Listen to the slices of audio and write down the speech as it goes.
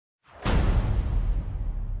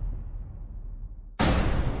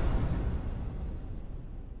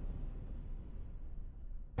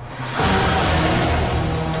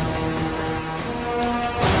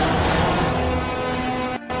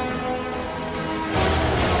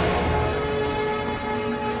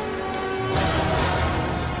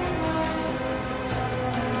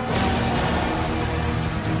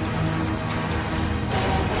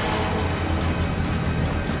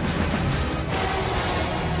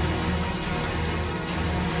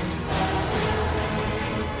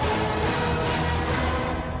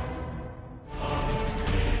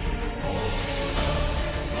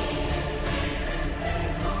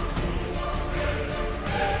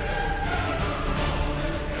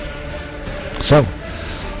So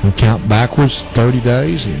we count backwards 30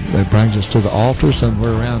 days, and that brings us to the altar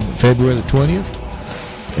somewhere around February the 20th,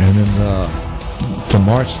 and then to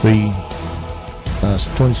March the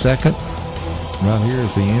 22nd. Right here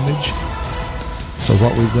is the image. So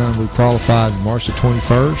what we've done, we've qualified March the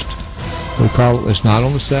 21st. We call it's not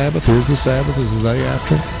on the Sabbath. Here's the Sabbath, is the day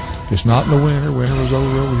after. It's not in the winter. Winter was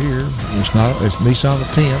over here. It's not. It's Nissan the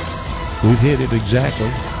 10th. We've hit it exactly.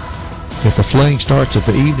 If the fling starts at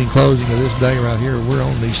the evening closing of this day right here, we're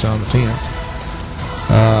on Nissan the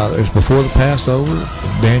 10th. It's before the Passover.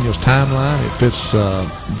 Daniel's timeline, it fits the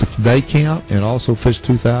day count, and also fits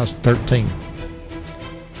 2013.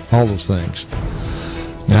 All those things.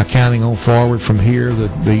 Now counting on forward from here, the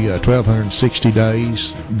 1260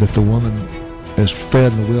 days that the woman is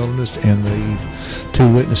fed in the wilderness and the two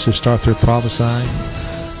witnesses start their prophesying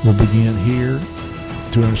will begin here.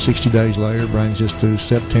 260 days later brings us to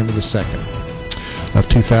September the 2nd of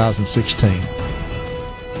 2016.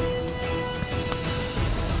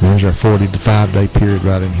 There's our 45-day period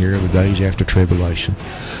right in here, the days after tribulation.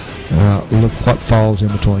 Look what falls in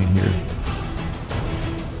between here.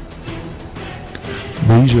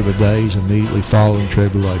 These are the days immediately following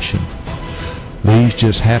tribulation. These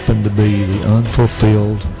just happen to be the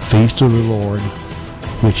unfulfilled feast of the Lord,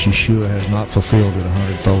 which Yeshua has not fulfilled at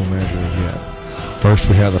 100-fold measure yet. First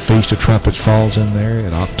we have the Feast of Trumpets falls in there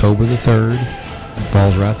at October the 3rd. It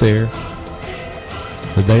falls right there.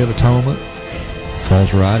 The Day of Atonement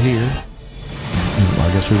falls right here. I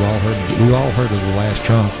guess we've all heard of the last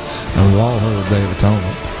trump, and we've all heard of the Day of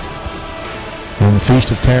Atonement. And the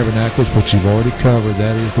Feast of Tabernacles, which you've already covered,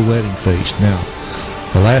 that is the wedding feast. Now,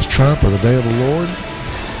 the last trump, or the Day of the Lord,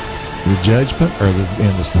 the judgment,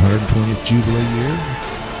 and it's the 120th Jubilee year,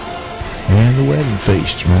 and the wedding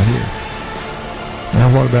feast right here. Now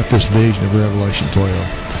what about this vision of Revelation 12?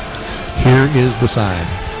 Here is the sign.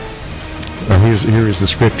 Or here is the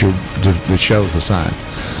scripture that shows the sign.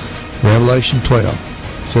 Revelation 12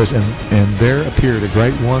 says, and there appeared a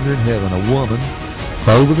great wonder in heaven, a woman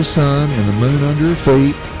clothed with the sun and the moon under her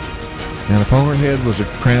feet, and upon her head was a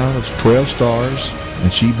crown of 12 stars,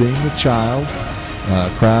 and she being with child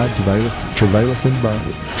cried, travaileth in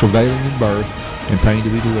birth, and pain to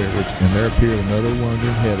be delivered. And there appeared another wonder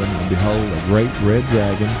in heaven, and behold, a great red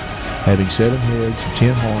dragon, having 7 heads and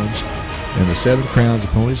 10 horns, and the 7 crowns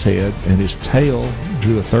upon his head, and his tail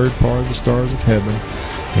drew the third part of the stars of heaven,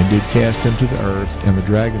 and did cast them to the earth. And the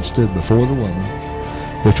dragon stood before the woman,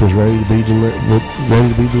 which was ready to be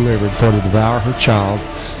delivered for to devour her child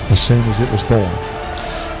as soon as it was born.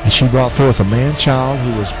 And she brought forth a man-child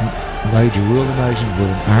who was made to rule the nations with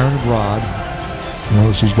an iron rod.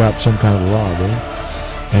 Notice he's got some kind of a rod there.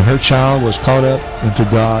 And her child was caught up into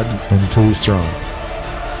God and into his throne.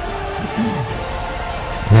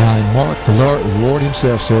 Now in Mark, the Lord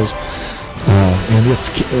himself says, and if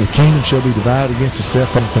the kingdom shall be divided against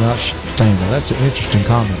itself, and cannot stand. Now that's an interesting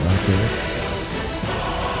comment right there.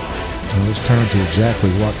 Now let's turn to exactly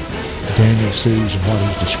what Daniel sees and what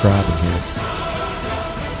he's describing here.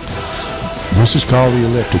 This is called the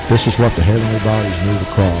ecliptic. This is what the heavenly bodies move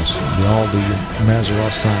across. All the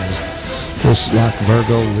Mazzaroth signs. This, like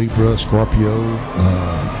Virgo, Libra, Scorpio,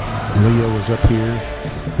 Leo is up here.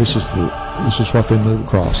 This is what they move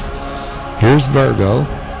across. Here's Virgo.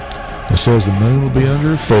 It says the moon will be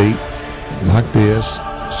under her feet, like this.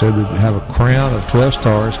 It said they have a crown of 12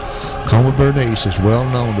 stars. Coma Bernice is well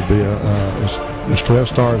known to be there's 12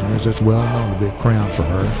 stars, and it's well known to be a crown for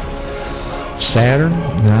her. Saturn,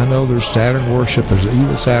 now I know there's Saturn worship, there's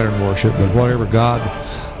evil Saturn worship, but whatever God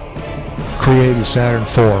created Saturn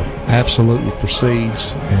for absolutely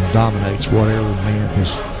precedes and dominates whatever man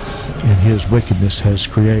in his wickedness has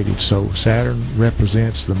created. So Saturn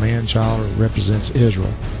represents the man-child, or represents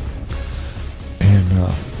Israel. And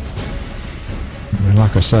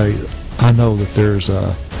like I say, I know that there's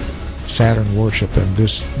Saturn worship, and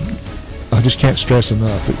this, I just can't stress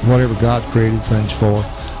enough that whatever God created things for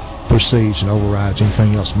precedes and overrides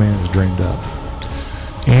anything else man has dreamed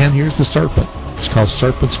of. And here's the serpent. It's called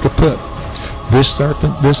Serpent's Kaput. This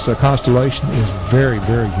serpent, this constellation is very,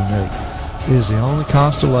 very unique. It is the only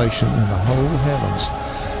constellation in the whole heavens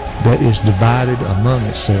that is divided among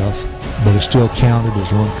itself, but is still counted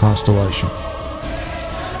as one constellation.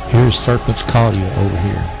 Here's Serpent's Caudia over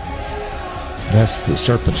here. That's the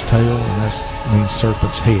serpent's tail, and that means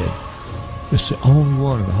serpent's head. It's the only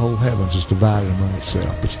one in the whole heavens that's divided among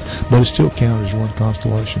itself, but it's still counted as one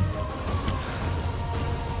constellation.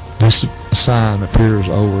 This sign appears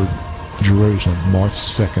over Jerusalem, March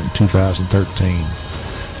 2nd, 2013,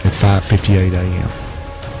 at 5:58 a.m.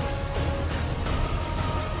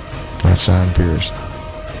 That sign appears.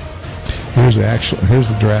 Here's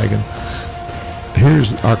the dragon.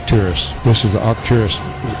 here's Arcturus. This is the Arcturus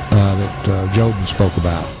that Jordan spoke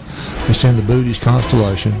about. It's in the Bootes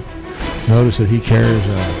constellation. Notice that he carries,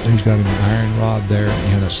 he's got an iron rod there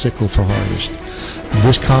and a sickle for harvest.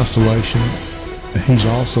 This constellation, he's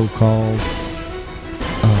also called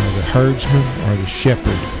the herdsman or the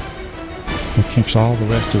shepherd, who keeps all the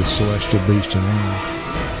rest of the celestial beasts in line.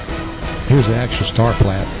 Here's the actual star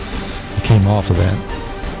plat that came off of that.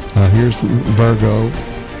 Here's the Virgo.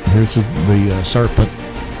 Here's the serpent.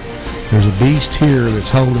 There's a beast here that's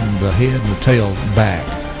holding the head and the tail back.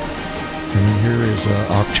 And then here is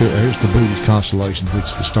Arcturus. Here's the Bootes constellation,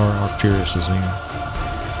 which the star Arcturus is in.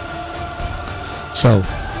 So,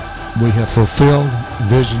 we have fulfilled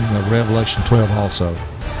vision of Revelation 12 also.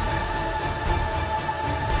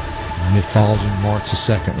 And it falls in March the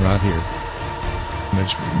 2nd right here. And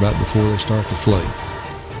it's right before they start to flee.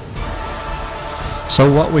 So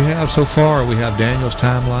what we have so far, we have Daniel's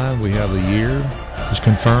timeline. We have the year is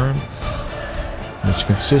confirmed. It's a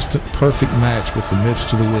consistent, perfect match with the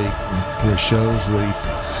midst of the week, where it shows the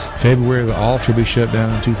February the altar will be shut down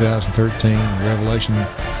in 2013. Revelation,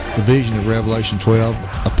 the vision of Revelation 12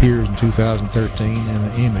 appears in 2013 in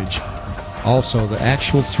the image. Also, the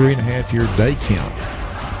actual 3.5-year day count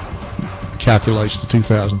calculation of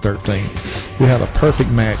 2013. We have a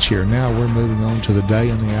perfect match here. Now we're moving on to the day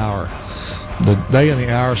and the hour. The day and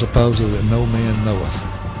the hour supposedly that no man knoweth.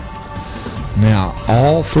 Now,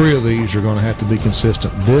 all three of these are going to have to be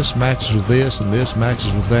consistent. This matches with this, and this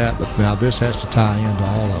matches with that, but now this has to tie into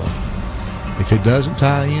all of them. If it doesn't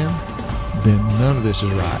tie in, then none of this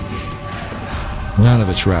is right. None of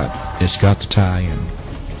it's right. It's got to tie in.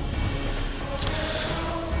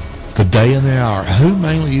 The day and the hour. Who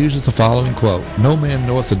mainly uses the following quote? No man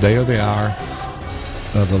knoweth the day or the hour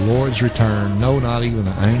of the Lord's return, no, not even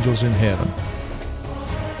the angels in heaven.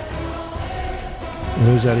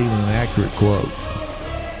 Well, is that even an accurate quote?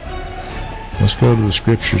 Let's go to the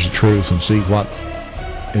scriptures of truth and see what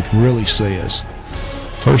it really says.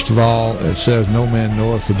 First of all, it says, no man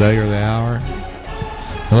knoweth the day or the hour.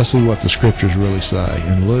 Now let's see what the scriptures really say.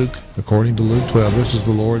 In Luke, according to Luke 12, this is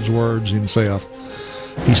the Lord's words himself.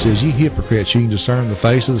 He says, ye hypocrites, you can discern the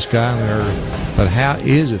face of the sky and the earth, but how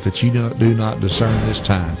is it that you do not discern this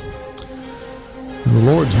time? And the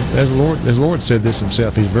Lord, as the Lord said this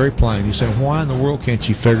himself, he's very plain. He said, why in the world can't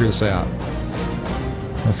you figure this out?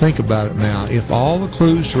 Now think about it now. If all the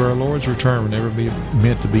clues to our Lord's return would never be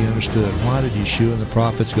meant to be understood, why did Yeshua and the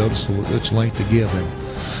prophets go to such length to give them?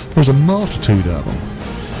 There's a multitude of them.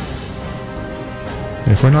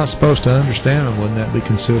 If we're not supposed to understand them, wouldn't that be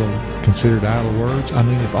considered idle words? I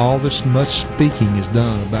mean, if all this much speaking is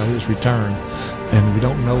done about his return, and we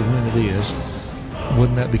don't know when it is,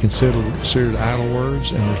 wouldn't that be considered idle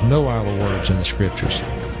words? And there's no idle words in the scriptures.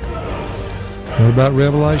 What about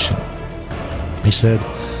Revelation? He said,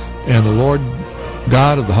 and the Lord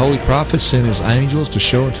God of the holy prophets sent his angels to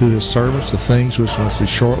show unto his servants the things which must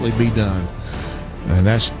shortly be done. And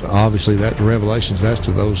that's obviously that to Revelations, that's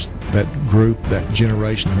to those, that group, that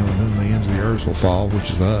generation on whom the ends of the earth will fall,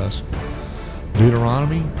 which is us.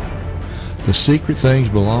 Deuteronomy, the secret things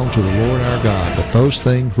belong to the Lord our God, but those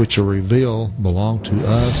things which are revealed belong to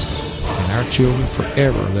us and our children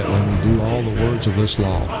forever, that when we do all the words of this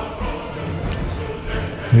law.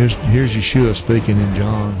 Here's Yeshua speaking in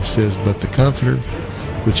John. He says, but the Comforter,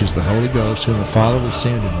 which is the Holy Ghost, whom the Father will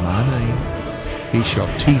send in my name, he shall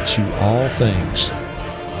teach you all things.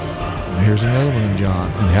 And here's another one in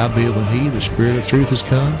John. And howbeit when he, the Spirit of truth, is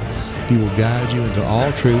come, he will guide you into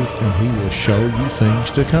all truth, and he will show you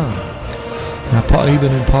things to come. Now,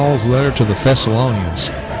 even in Paul's letter to the Thessalonians,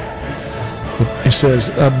 it says,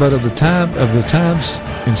 but of the times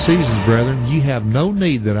and seasons, brethren, ye have no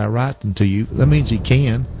need that I write unto you. That means he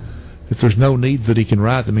can. If there's no need that he can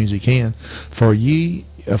write, that means he can. For ye,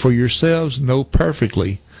 for yourselves know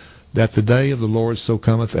perfectly that the day of the Lord so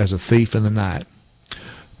cometh as a thief in the night.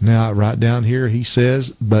 Now, right down here, he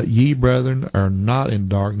says, but ye, brethren, are not in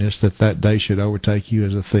darkness, that that day should overtake you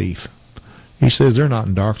as a thief. He says they're not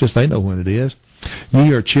in darkness. They know when it is.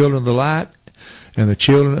 Ye are children of the light and the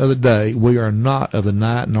children of the day. We are not of the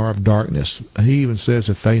night nor of darkness. He even says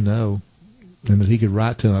that they know, and that he could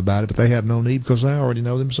write to them about it, but they have no need because they already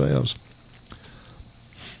know themselves.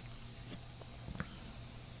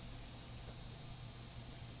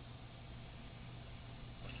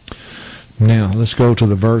 Now, let's go to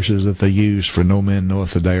the verses that they use for no man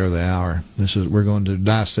knoweth the day or the hour. We're going to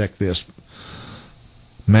dissect this.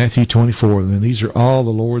 Matthew 24, and these are all the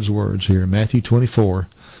Lord's words here. Matthew 24,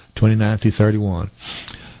 29 through 31.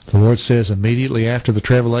 The Lord says, immediately after the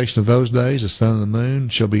tribulation of those days, the sun and the moon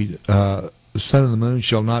shall be the sun and the moon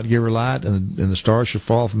shall not give her light, and the stars shall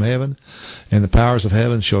fall from heaven, and the powers of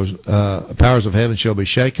heaven shall be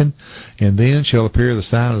shaken, and then shall appear the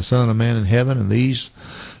sign of the Son of Man in heaven, and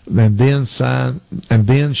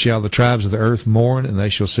then shall the tribes of the earth mourn, and they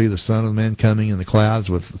shall see the Son of Man coming in the clouds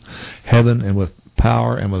with heaven and with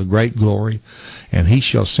power and with great glory, and he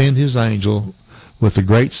shall send his angel with the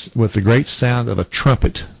great sound of a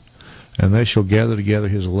trumpet, and they shall gather together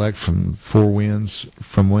his elect from four winds,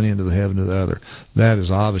 from one end of the heaven to the other. That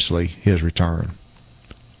is obviously his return.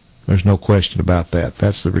 There's no question about that.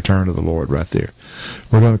 That's the return of the Lord right there.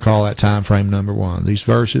 We're going to call that time frame number 1. These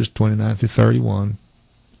verses, 29 through 31,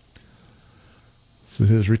 this is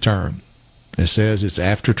his return. It says it's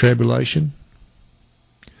after tribulation.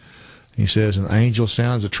 He says an angel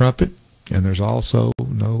sounds a trumpet, and there's also,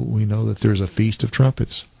 we know that there's a feast of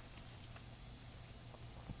trumpets.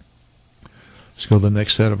 Let's go to the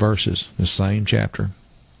next set of verses, the same chapter,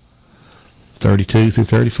 32 through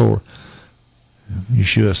 34.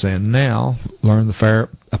 Yeshua saying, now learn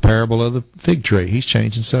a parable of the fig tree. He's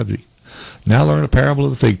changing subject. Now learn a parable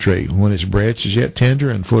of the fig tree. When its branch is yet tender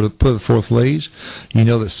and putteth forth leaves, you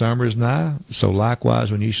know that summer is nigh. So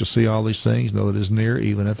likewise, when you shall see all these things, know that it is near,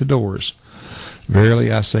 even at the doors.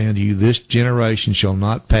 Verily I say unto you, this generation shall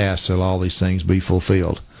not pass till all these things be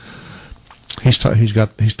fulfilled. He's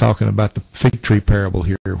talking about the fig tree parable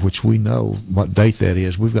here, which we know what date that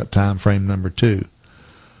is. We've got time frame number 2.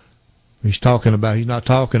 He's not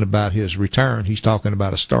talking about his return. He's talking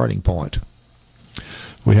about a starting point.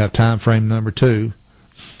 We have time frame number 2,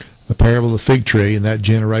 the parable of the fig tree, and that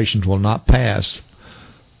generation will not pass.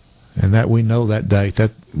 And that we know that date.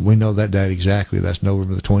 We know that date exactly. That's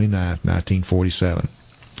November the 29th, 1947.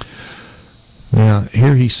 Now,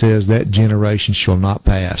 here he says that generation shall not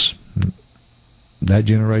pass. That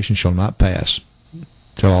generation shall not pass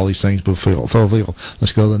till all these things be fulfilled.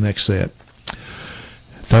 Let's go to the next set.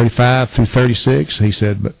 35 through 36, he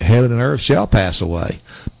said, but heaven and earth shall pass away,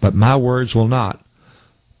 but my words will not.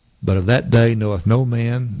 But of that day knoweth no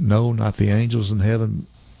man, no, not the angels in heaven,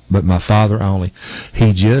 but my Father only.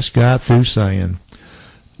 He just got through saying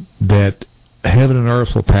that heaven and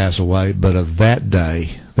earth will pass away, but of that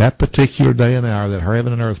day, that particular day and hour that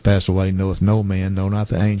heaven and earth pass away, knoweth no man, no, not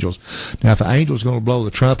the angels. Now, if the angel's going to blow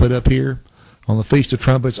the trumpet up here on the Feast of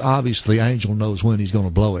Trumpets, obviously the angel knows when he's going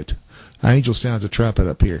to blow it. The angel sounds a trumpet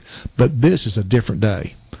up here. But this is a different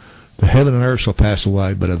day. The heaven and earth shall pass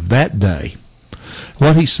away, but of that day,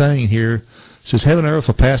 what he's saying here says heaven and earth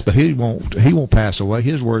will pass, but he won't pass away.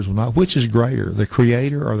 His words will not. Which is greater, the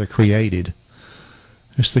Creator or the created?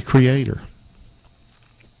 It's the Creator.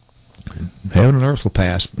 Heaven and earth will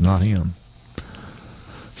pass, but not him.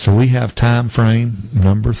 So we have time frame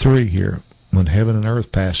number 3 here, when heaven and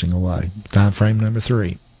earth passing away. Time frame number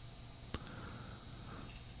 3.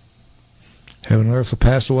 Heaven and earth will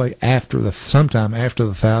pass away sometime after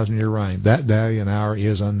the 1,000-year reign. That day and hour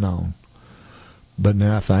is unknown. But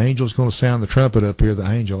now, if the angel's going to sound the trumpet up here, the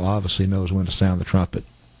angel obviously knows when to sound the trumpet.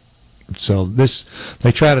 So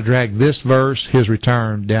they try to drag this verse, his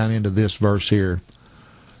return, down into this verse here,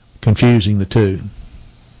 confusing the two,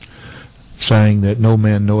 saying that no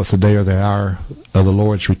man knoweth the day or the hour of the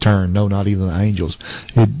Lord's return. No, not even the angels.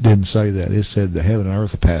 It didn't say that. It said the heaven and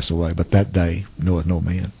earth will pass away, but that day knoweth no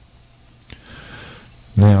man.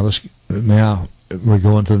 Now we're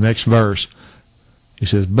going to the next verse. He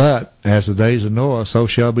says, but as the days of Noah, so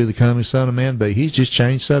shall be the coming Son of Man be. He's just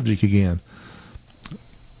changed subject again.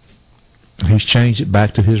 He's changed it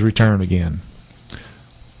back to his return again.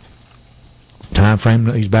 Time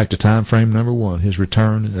frame. He's back to time frame number 1. His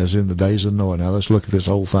return as in the days of Noah. Now let's look at this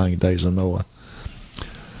whole thing, days of Noah.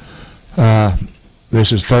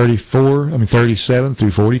 This is 37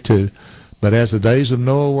 through 42. But as the days of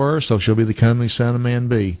Noah were, so shall be the coming Son of Man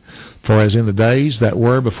be. For as in the days that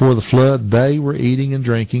were before the flood, they were eating and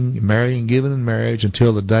drinking, marrying and giving in marriage,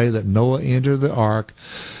 until the day that Noah entered the ark,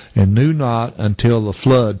 and knew not until the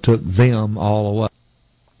flood took them all away.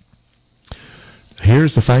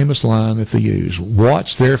 Here's the famous line that they use.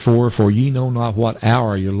 Watch therefore, for ye know not what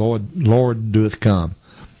hour your Lord doeth come.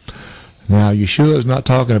 Now, Yeshua is not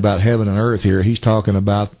talking about heaven and earth here. He's talking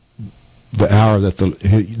about the hour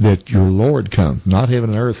that your Lord comes. Not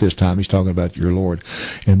heaven and earth this time. He's talking about your Lord.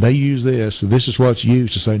 And they use this. So this is what's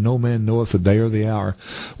used to say, no man knoweth the day or the hour.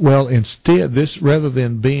 Well, instead, this, rather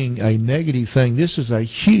than being a negative thing, this is a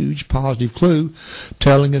huge positive clue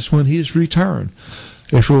telling us when his return.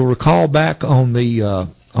 If we'll recall back on the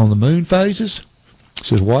moon phases, it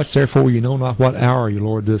says, watch therefore, you know not what hour your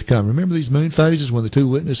Lord doth come. Remember these moon phases when the 2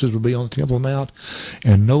 witnesses would be on the Temple Mount,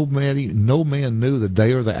 and no man knew the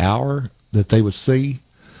day or the hour that they would see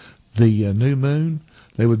the new moon?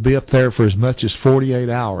 They would be up there for as much as 48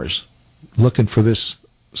 hours looking for this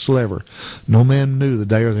sliver. No man knew the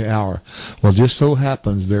day or the hour. Well, just so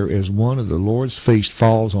happens there is one of the Lord's feast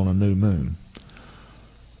falls on a new moon.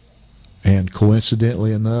 And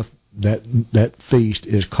coincidentally enough, that feast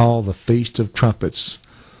is called the Feast of Trumpets,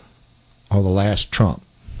 or the Last Trump,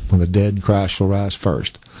 when the dead in Christ shall rise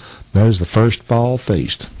first. That is the first fall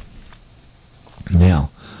feast. Now,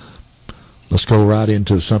 let's go right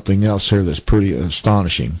into something else here that's pretty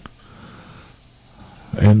astonishing.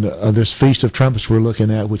 And this Feast of Trumpets we're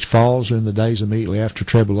looking at, which falls in the days immediately after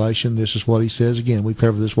tribulation, this is what he says again. We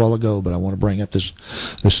covered this a while ago, but I want to bring up this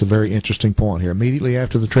is a very interesting point here. Immediately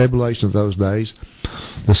after the tribulation of those days,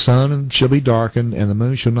 the sun shall be darkened, and the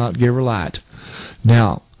moon shall not give her light.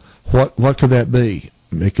 Now, what could that be?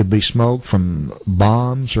 It could be smoke from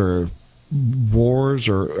bombs or wars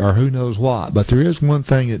or who knows what. But there is one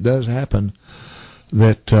thing that does happen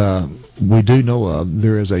that we do know of.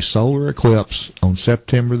 There is a solar eclipse on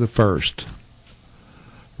September the 1st.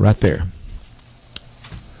 Right there.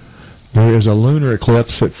 There is a lunar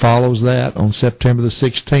eclipse that follows that on September the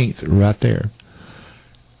 16th. Right there.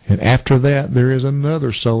 And after that, there is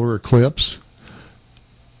another solar eclipse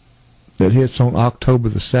that hits on October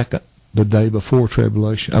the 2nd. The day before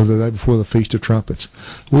tribulation, or the day before the Feast of Trumpets.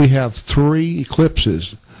 We have 3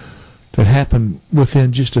 eclipses that happen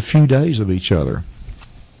within just a few days of each other.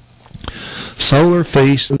 Solar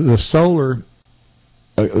feast, the solar,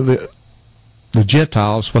 the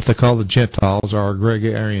Gentiles, what they call the Gentiles, our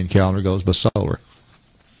Gregorian calendar goes by solar.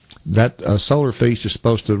 That solar feast is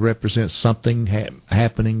supposed to represent something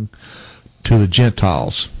happening to the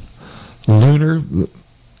Gentiles. Lunar,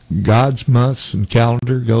 God's months and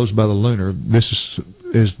calendar goes by the lunar. This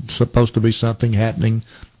is supposed to be something happening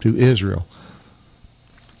to Israel.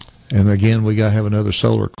 And again, we got to have another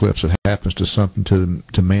solar eclipse that happens to something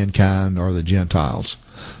to mankind or the Gentiles.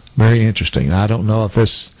 Very interesting. I don't know if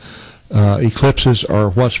this eclipses are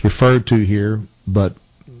what's referred to here, but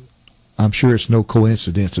I'm sure it's no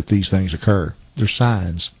coincidence that these things occur. They're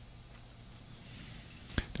signs.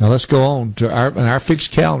 Now let's go on to our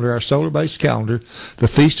fixed calendar, our solar-based calendar. The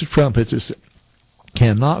Feast of Trumpets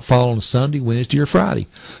cannot fall on Sunday, Wednesday, or Friday,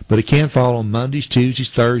 but it can fall on Mondays,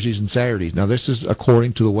 Tuesdays, Thursdays, and Saturdays. Now this is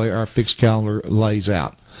according to the way our fixed calendar lays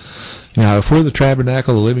out. Now, if we're the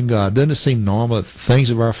tabernacle of the living God, doesn't it seem normal that the things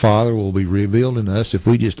of our Father will be revealed in us if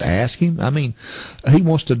we just ask Him? I mean, He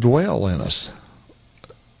wants to dwell in us.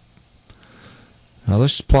 Now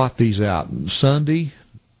let's plot these out. Sunday.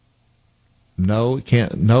 No, it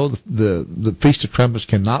can't. No, the Feast of Trumpets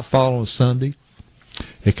cannot fall on a Sunday.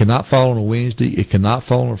 It cannot fall on a Wednesday. It cannot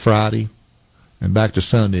fall on a Friday. And back to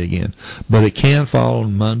Sunday again. But it can fall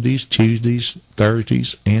on Mondays, Tuesdays,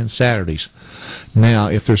 Thursdays, and Saturdays. Now,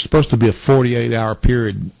 if there's supposed to be a 48-hour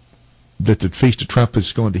period that the Feast of Trumpets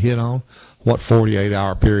is going to hit on, what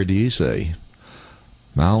 48-hour period do you see?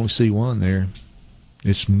 I only see one there.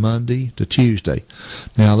 It's Monday to Tuesday.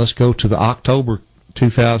 Now, let's go to the October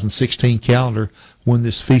 2016 calendar when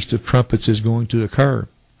this Feast of Trumpets is going to occur.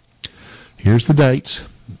 Here's the dates,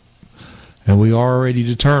 and we already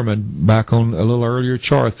determined back on a little earlier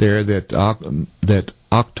chart there that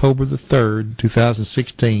October the 3rd,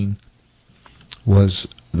 2016 was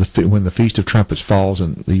when the Feast of Trumpets falls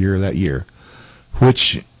in the year of that year,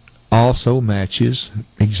 which also matches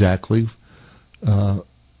exactly how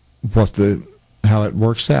it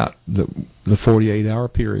works out, the 48-hour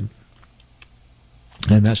period.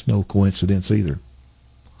 And that's no coincidence either.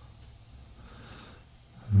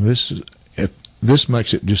 This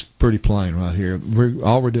makes it just pretty plain right here.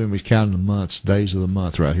 All we're doing is counting the months, days of the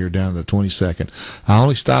month right here down to the 22nd. I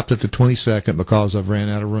only stopped at the 22nd because I've ran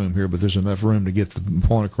out of room here, but there's enough room to get the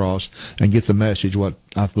point across and get the message, what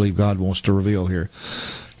I believe God wants to reveal here.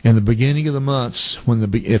 In the beginning of the months,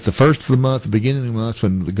 if the first of the month, the beginning of the month,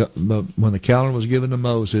 when the calendar was given to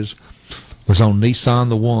Moses, was on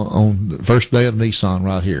Nisan on the first day of Nisan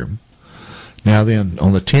right here. Now then,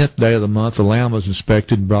 on the 10th day of the month, the lamb was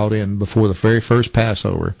inspected and brought in before the very first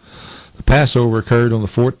Passover. The Passover occurred on the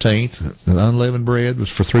 14th. The unleavened bread was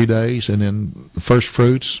for 3 days, and then the first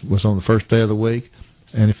fruits was on the first day of the week,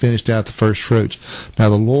 and it finished out the first fruits. Now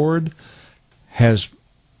the Lord has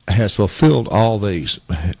fulfilled all these.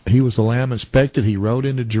 He was the lamb inspected. He rode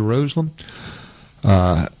into Jerusalem.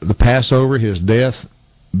 The Passover, His death,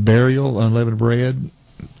 burial, unleavened bread,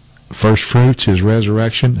 first fruits, His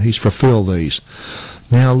resurrection. He's fulfilled these.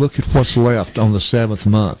 Now look at what's left on the 7th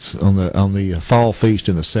month, on the fall feast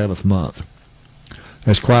in the 7th month.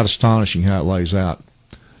 That's quite astonishing how it lays out.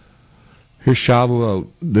 Here's Shavuot.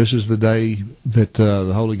 This is the day that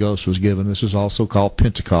the Holy Ghost was given. This is also called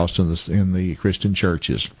Pentecost in the Christian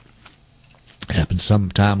churches. Happened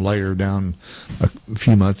sometime later, down a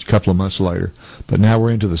few months, a couple of months later. But now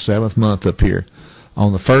we're into the 7th month up here.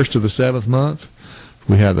 On the 1st of the 7th month,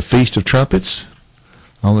 we have the Feast of Trumpets.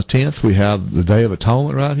 On the 10th, we have the Day of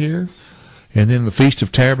Atonement right here. And then the Feast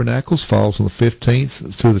of Tabernacles falls on the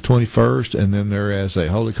 15th through the 21st, and then there is a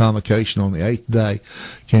Holy Convocation on the 8th day.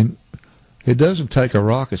 It doesn't take a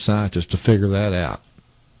rocket scientist to figure that out.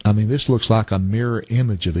 I mean, this looks like a mirror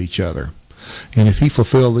image of each other. And if he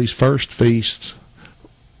fulfilled these first feasts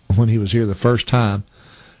when he was here the first time,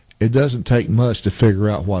 it doesn't take much to figure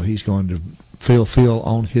out what he's going to fulfill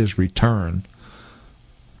on his return.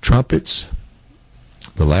 Trumpets,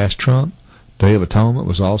 the last trump. Day of Atonement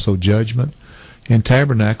was also judgment. And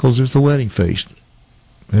Tabernacles is the wedding feast.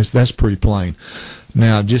 That's pretty plain.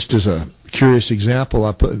 Now, just as a curious example,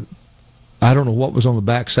 I don't know what was on the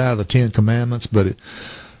back side of the 10 Commandments, but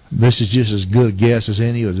this is just as good a guess as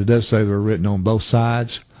any, as it does say they were written on both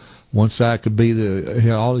sides. One side could be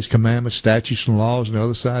all these commandments, statutes, and laws, and the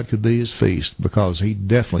other side could be his feast, because he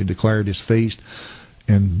definitely declared his feast.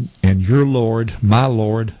 And your Lord, my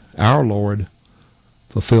Lord, our Lord,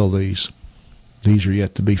 fulfill these. These are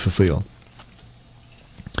yet to be fulfilled.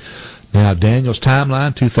 Now, Daniel's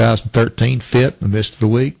timeline, 2013, fit the midst of the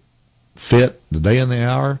week, fit the day and the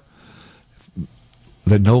hour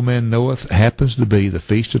that no man knoweth, happens to be the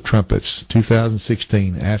Feast of Trumpets,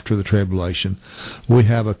 2016, after the tribulation. We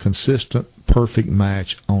have a consistent, perfect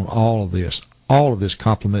match on all of this. All of this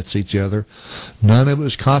complements each other. None of it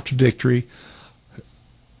is contradictory.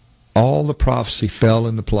 All the prophecy fell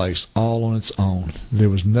into place, all on its own. There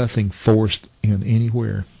was nothing forced in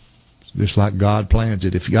anywhere. Just like God plans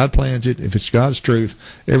it. If God plans it, if it's God's truth,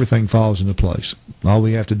 everything falls into place. All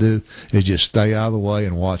we have to do is just stay out of the way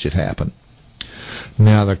and watch it happen.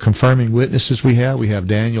 Now, the confirming witnesses we have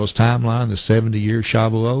Daniel's timeline, the 70-year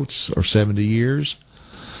Shavuots, or 70 years.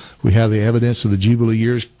 We have the evidence of the Jubilee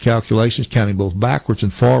years calculations, counting both backwards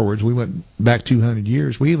and forwards. We went back 200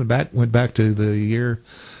 years. We even went back to the year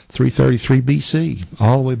 333 BC,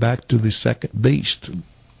 all the way back to the second beast,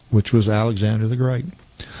 which was Alexander the Great.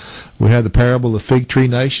 We have the parable of the fig tree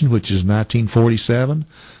nation, which is 1947,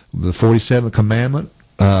 the 47th commandment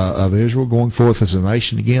of Israel going forth as a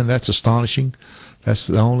nation again. That's astonishing. That's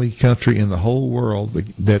the only country in the whole world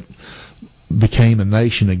that became a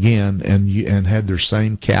nation again and had their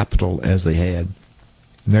same capital as they had.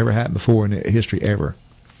 Never happened before in history ever.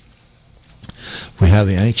 We have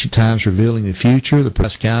the ancient times revealing the future, the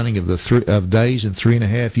precise counting of of days in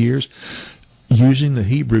 3.5 years, using the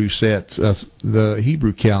Hebrew the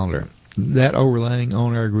Hebrew calendar. That overlaying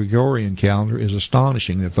on our Gregorian calendar is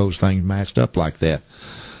astonishing that those things matched up like that.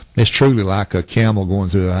 It's truly like a camel going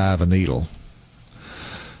through the eye of a needle.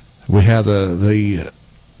 We have the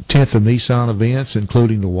 10th of Nisan events,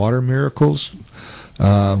 including the water miracles,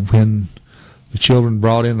 when the children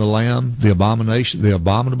brought in the lamb, the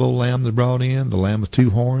abominable lamb they brought in, the lamb with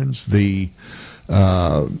 2 horns, the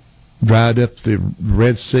dried up the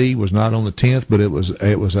Red Sea was not on the 10th, but it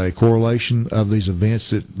was a correlation of these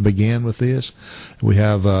events that began with this. We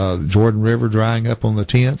have Jordan River drying up on the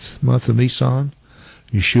 10th month of Nisan.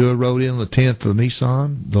 Yeshua rode in on the 10th of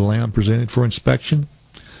Nisan, the lamb presented for inspection.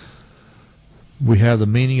 We have the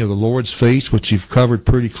meaning of the Lord's feast, which you've covered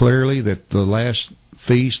pretty clearly, that the last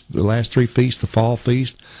 3 feasts, the fall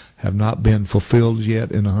feast, have not been fulfilled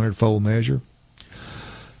yet in a 100-fold measure.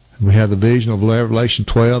 We have the vision of Revelation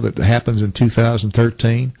 12 that happens in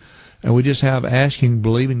 2013. And we just have asking,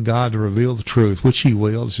 believing God to reveal the truth, which He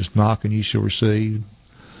will. It's just knock and you shall receive.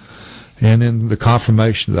 And then the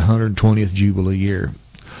confirmation of the 120th Jubilee year.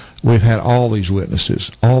 We've had all these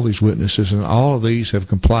witnesses, and all of these have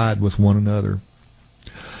complied with one another.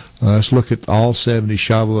 Let's look at all 70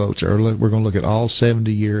 Shavuots. We're going to look at all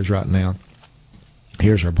 70 years right now.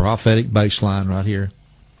 Here's our prophetic baseline right here.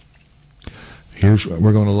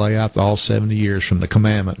 We're going to lay out all 70 years from the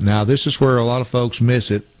commandment. Now, this is where a lot of folks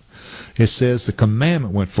miss it. It says the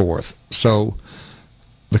commandment went forth. So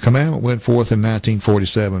the commandment went forth in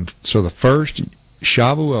 1947. So the first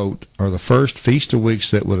Shavuot, or the first Feast of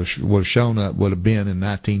Weeks that would have shown up, would have been in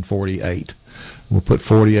 1948. We'll put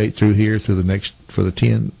 48 through here for the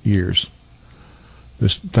 10 years.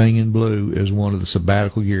 This thing in blue is one of the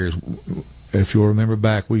sabbatical years. If you'll remember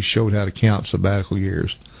back, we showed how to count sabbatical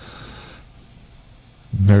years.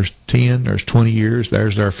 There's 10, there's 20 years.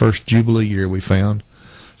 There's our first Jubilee year we found.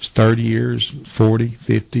 It's 30 years, 40,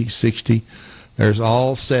 50, 60. There's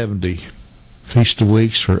all 70 Feast of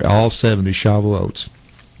Weeks for all 70 Shavuots.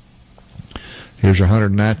 Here's our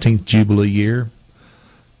 119th Jubilee year.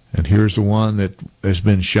 And here's the one that has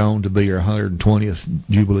been shown to be our 120th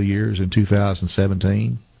Jubilee years in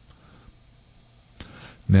 2017.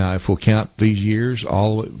 Now, if we'll count these years,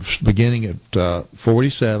 all beginning at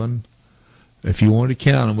 47, if you wanted to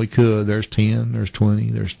count them, we could. There's 10, there's 20,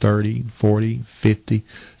 there's 30, 40, 50,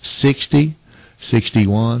 60,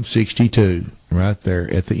 61, 62. Right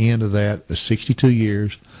there. At the end of that, the 62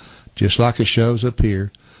 years, just like it shows up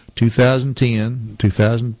here.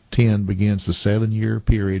 2010 begins the 7-year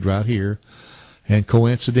period right here. And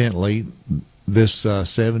coincidentally, this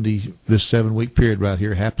 7-week period right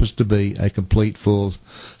here happens to be a complete full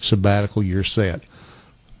sabbatical year set.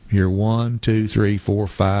 Year 1, 2, 3, 4,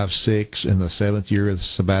 5, 6, and the 7th year of the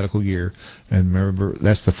sabbatical year. And remember,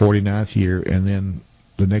 that's the 49th year, and then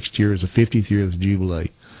the next year is the 50th year of the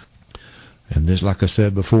Jubilee. And this, like I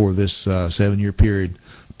said before, this 7-year period,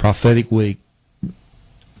 prophetic week,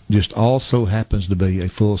 just also happens to be a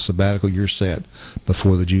full sabbatical year set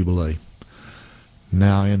before the Jubilee.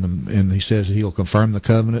 Now, and he says that he'll confirm the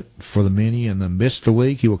covenant for the many in the midst of the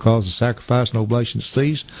week. He will cause the sacrifice and oblation to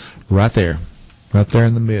cease. Right there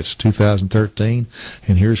in the midst, 2013.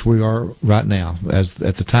 And here's where we are right now. As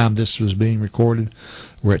at the time this was being recorded,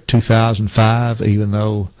 we're at 2005. Even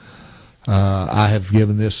though I have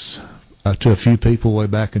given this to a few people way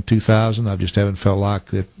back in 2000, I just haven't felt like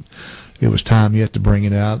that it was time yet to bring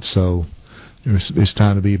it out. So it's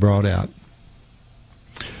time to be brought out.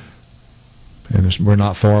 And we're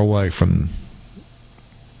not far away from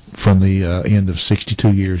the end of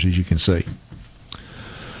 62 years, as you can see.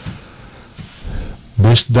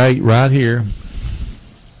 This date right here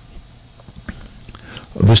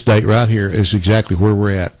is exactly where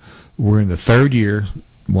we're at. We're in the 3rd year,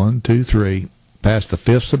 1, 2, 3, past the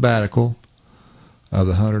 5th sabbatical of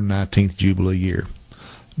the 119th Jubilee year.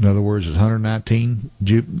 In other words, the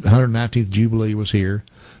 119th Jubilee was here.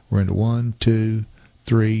 We're into 1, 2,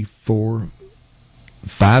 3, 4,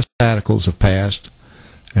 5 sabbaticals have passed,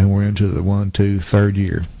 and we're into the 3rd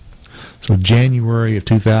year. So January of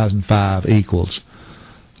 2005 equals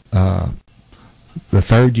the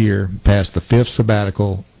 3rd year past the 5th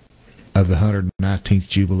sabbatical of the 119th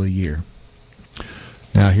Jubilee year.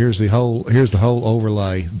 Now here's the whole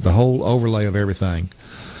overlay, of everything.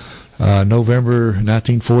 November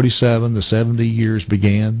 1947, the 70 years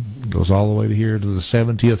began. Goes all the way to here to the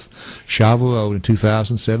 70th Shavuot in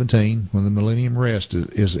 2017, when the Millennium Rest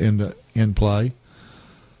is in play.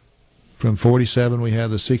 From 47, we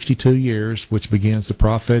have the 62 years, which begins the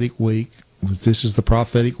prophetic week. This is the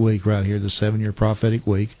prophetic week right here, the 7-year prophetic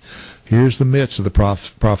week. Here's the midst of the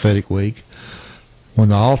prophetic week. When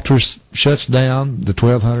the altar shuts down, the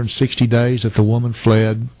 1260 days that the woman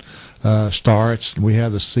fled starts. We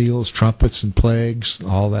have the seals, trumpets, and plagues,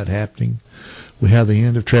 all that happening. We have the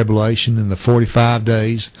end of tribulation in the 45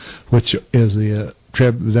 days, which is the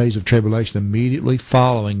days of tribulation immediately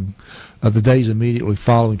following, the days immediately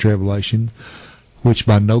following tribulation, which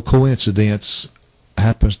by no coincidence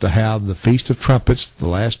happens to have the Feast of Trumpets, the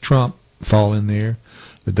last trump, fall in there.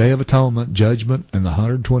 The Day of Atonement, Judgment, and the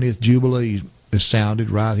 120th Jubilee is sounded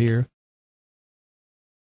right here.